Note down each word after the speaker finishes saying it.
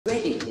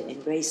Ready to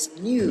embrace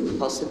new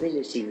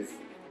possibilities.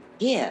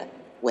 Here,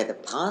 where the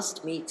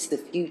past meets the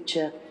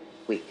future,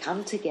 we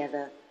come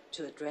together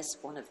to address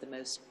one of the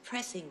most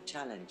pressing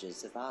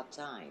challenges of our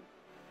time.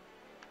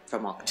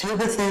 From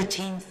October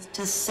 13th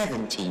to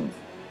 17th,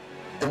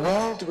 the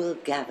world will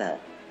gather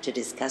to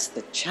discuss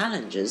the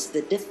challenges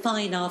that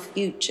define our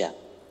future.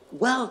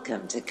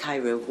 Welcome to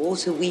Cairo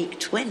Water Week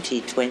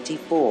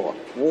 2024,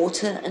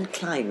 Water and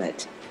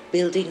Climate,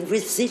 Building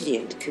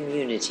Resilient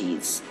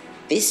Communities.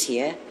 This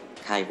year,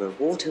 Cairo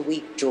Water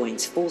Week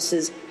joins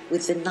forces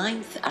with the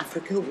 9th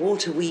Africa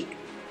Water Week,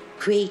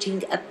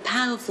 creating a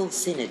powerful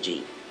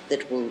synergy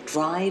that will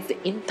drive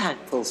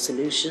impactful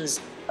solutions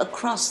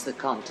across the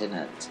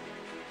continent.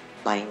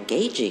 By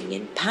engaging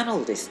in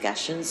panel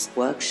discussions,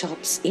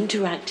 workshops,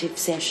 interactive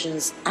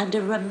sessions, and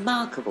a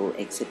remarkable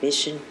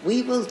exhibition,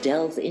 we will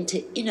delve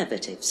into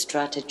innovative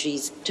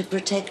strategies to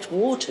protect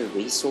water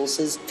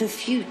resources for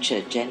future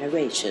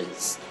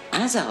generations.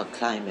 As our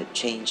climate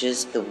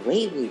changes, the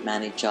way we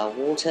manage our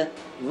water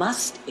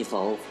must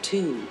evolve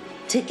too.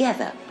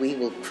 Together, we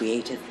will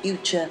create a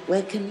future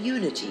where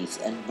communities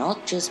are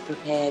not just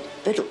prepared,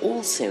 but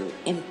also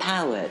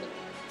empowered,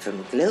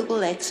 from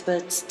global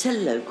experts to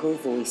local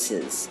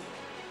voices.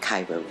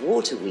 Cairo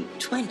Water Week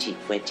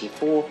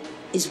 2024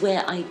 is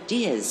where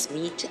ideas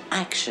meet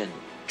action.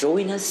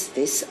 Join us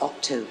this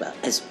October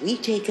as we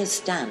take a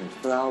stand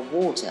for our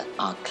water,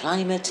 our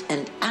climate,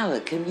 and our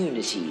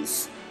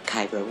communities.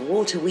 Cairo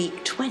Water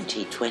Week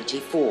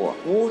 2024,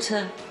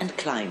 Water and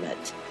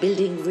Climate,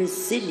 Building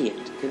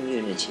Resilient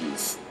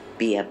Communities.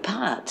 Be a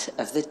part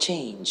of the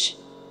change.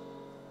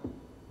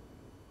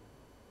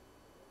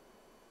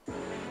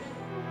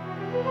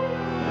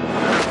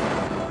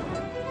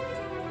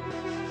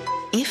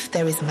 If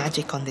there is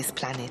magic on this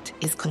planet,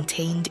 is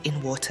contained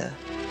in water.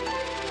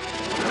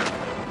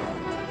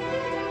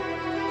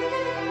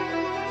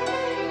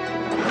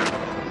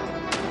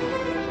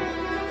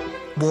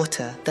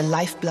 Water, the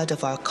lifeblood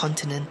of our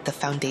continent, the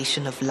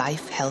foundation of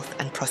life, health,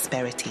 and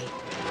prosperity.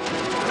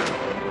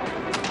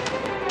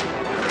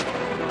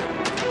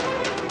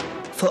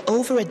 For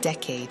over a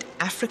decade,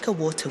 Africa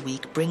Water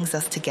Week brings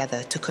us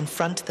together to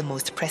confront the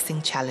most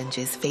pressing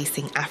challenges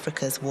facing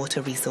Africa's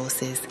water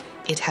resources.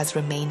 It has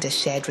remained a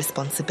shared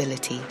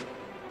responsibility.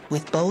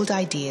 With bold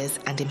ideas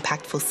and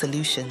impactful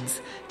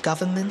solutions,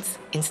 governments,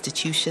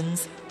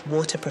 institutions,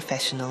 water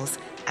professionals,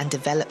 and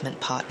development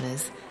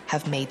partners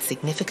have made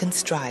significant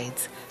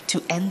strides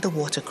to end the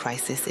water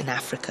crisis in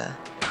Africa.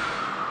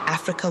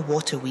 Africa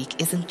Water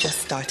Week isn't just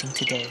starting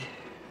today.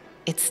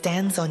 It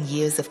stands on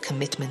years of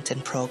commitment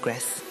and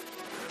progress.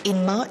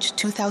 In March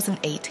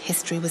 2008,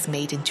 history was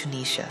made in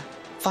Tunisia.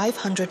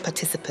 500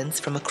 participants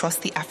from across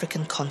the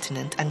African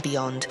continent and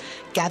beyond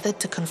gathered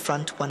to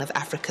confront one of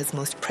Africa's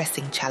most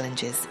pressing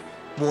challenges,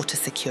 water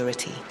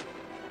security.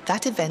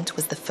 That event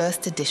was the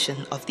first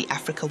edition of the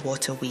Africa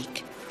Water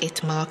Week.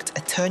 It marked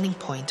a turning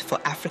point for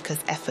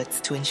Africa's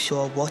efforts to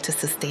ensure water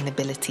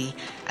sustainability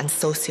and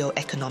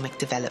socio-economic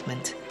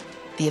development.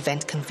 The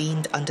event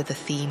convened under the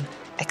theme,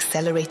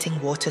 Accelerating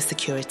Water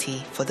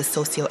Security for the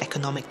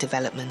Socio-Economic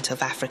Development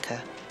of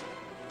Africa.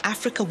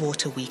 Africa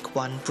Water Week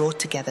 1 brought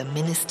together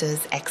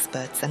ministers,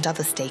 experts, and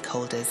other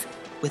stakeholders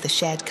with a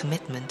shared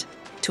commitment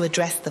to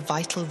address the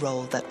vital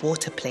role that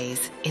water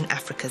plays in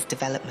Africa's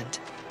development.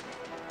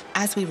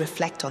 As we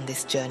reflect on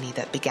this journey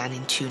that began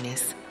in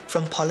Tunis,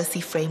 from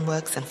policy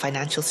frameworks and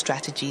financial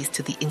strategies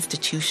to the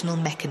institutional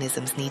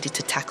mechanisms needed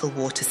to tackle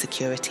water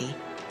security,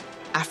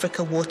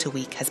 Africa Water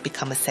Week has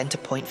become a center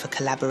point for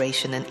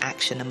collaboration and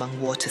action among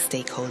water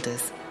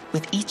stakeholders.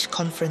 With each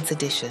conference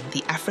edition,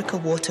 the Africa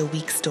Water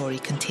Week story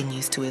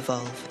continues to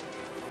evolve.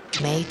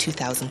 May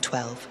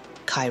 2012,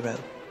 Cairo.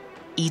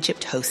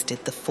 Egypt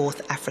hosted the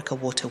 4th Africa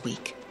Water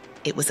Week.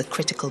 It was a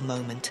critical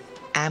moment,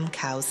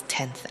 AMCOW's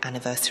 10th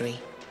anniversary.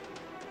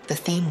 The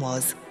theme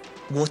was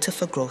Water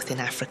for Growth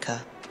in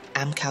Africa,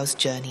 AMCOW's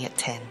Journey at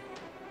 10.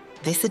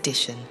 This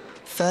edition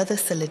further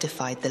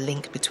solidified the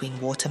link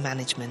between water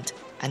management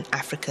and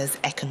Africa's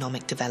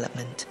economic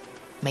development.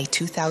 May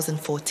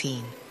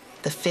 2014,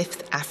 the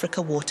 5th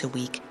Africa Water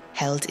Week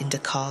held in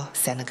Dakar,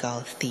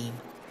 Senegal theme,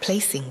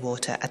 placing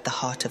water at the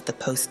heart of the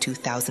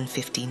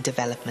post-2015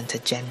 development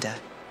agenda.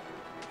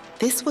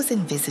 This was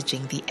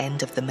envisaging the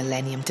end of the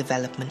Millennium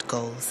Development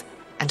Goals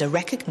and a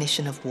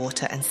recognition of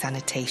water and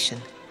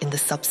sanitation in the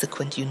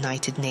subsequent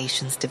United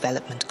Nations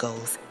Development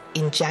Goals.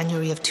 In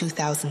January of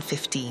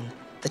 2015,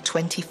 the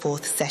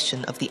 24th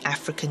session of the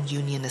African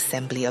Union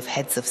Assembly of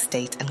Heads of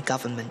State and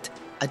Government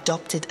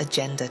adopted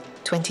Agenda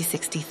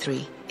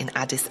 2063 in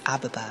Addis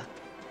Ababa,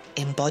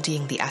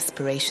 embodying the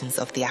aspirations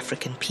of the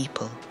African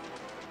people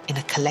in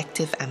a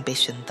collective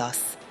ambition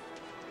thus.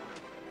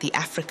 The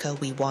Africa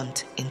we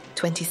want in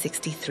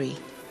 2063.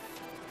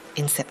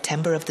 In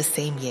September of the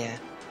same year,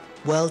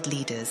 world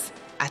leaders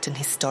at an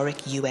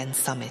historic UN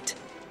summit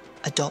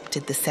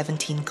adopted the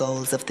 17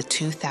 goals of the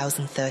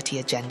 2030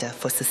 Agenda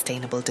for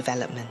Sustainable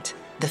Development.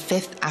 The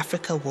 5th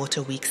Africa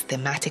Water Week's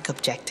thematic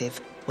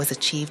objective was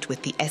achieved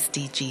with the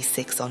SDG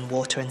 6 on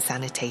water and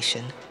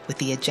sanitation, with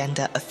the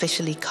agenda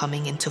officially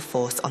coming into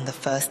force on the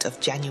 1st of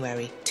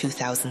January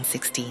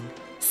 2016,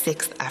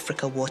 6th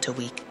Africa Water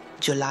Week,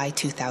 July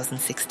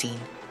 2016,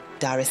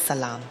 Dar es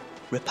Salaam,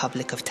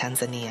 Republic of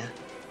Tanzania.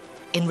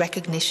 In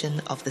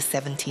recognition of the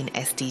 17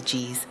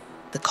 SDGs,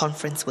 the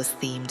conference was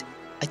themed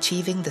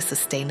Achieving the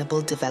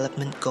Sustainable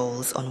Development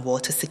Goals on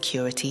Water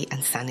Security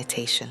and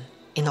Sanitation.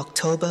 In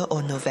October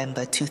or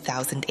November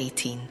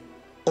 2018,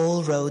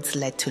 all roads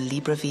led to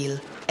Libreville,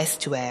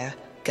 Estuaire,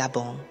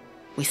 Gabon.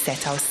 We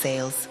set our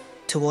sails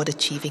toward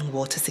achieving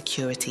water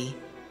security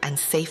and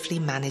safely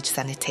manage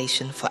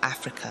sanitation for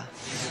Africa.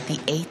 The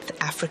 8th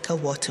Africa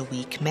Water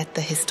Week met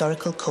the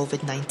historical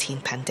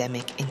COVID-19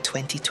 pandemic in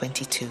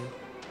 2022.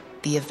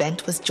 The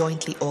event was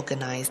jointly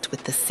organized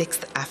with the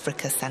 6th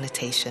Africa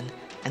Sanitation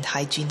and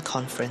Hygiene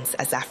Conference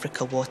as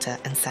Africa Water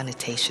and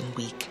Sanitation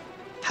Week.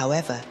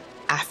 However,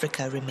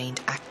 Africa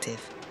remained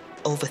active.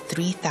 Over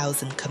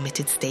 3,000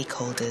 committed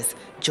stakeholders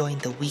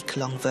joined the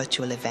week-long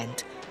virtual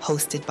event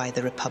hosted by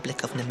the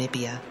Republic of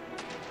Namibia.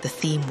 The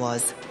theme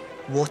was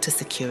Water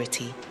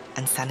Security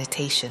and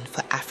Sanitation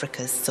for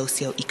Africa's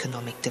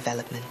Socio-Economic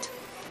Development.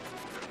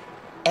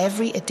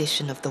 Every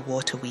edition of the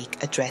Water Week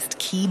addressed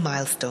key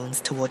milestones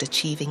toward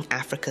achieving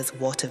Africa's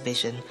water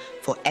vision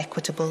for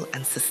equitable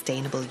and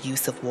sustainable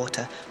use of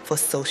water for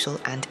social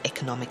and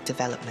economic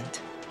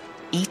development.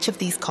 Each of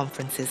these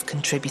conferences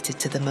contributed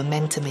to the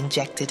momentum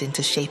injected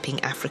into shaping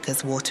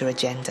Africa's water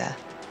agenda.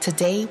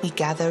 Today, we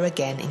gather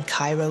again in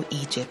Cairo,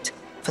 Egypt,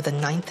 for the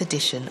 9th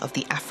edition of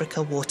the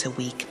Africa Water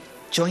Week,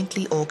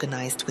 jointly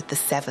organized with the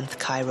 7th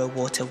Cairo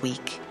Water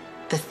Week.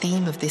 The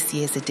theme of this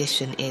year's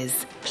edition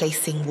is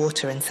Placing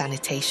Water and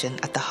Sanitation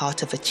at the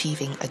Heart of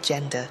Achieving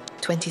Agenda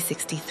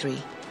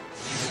 2063,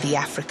 the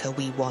Africa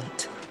we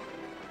want.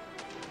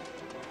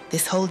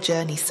 This whole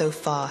journey so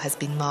far has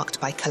been marked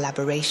by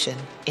collaboration,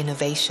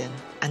 innovation,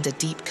 and a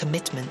deep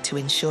commitment to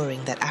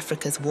ensuring that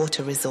Africa's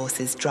water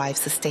resources drive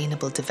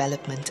sustainable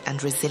development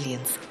and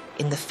resilience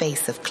in the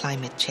face of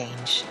climate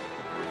change.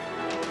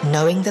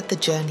 Knowing that the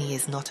journey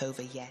is not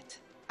over yet,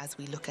 as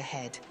we look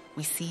ahead,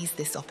 we seize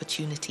this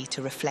opportunity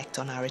to reflect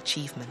on our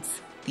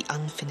achievements, the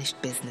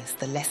unfinished business,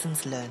 the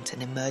lessons learned,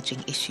 and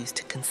emerging issues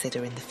to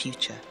consider in the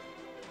future.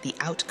 The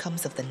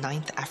outcomes of the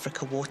 9th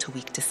Africa Water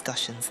Week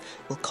discussions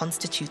will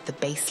constitute the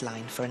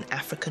baseline for an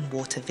African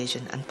water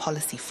vision and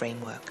policy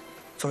framework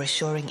for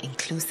assuring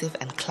inclusive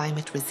and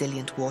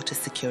climate-resilient water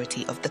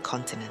security of the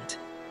continent.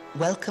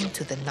 Welcome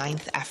to the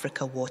 9th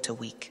Africa Water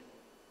Week.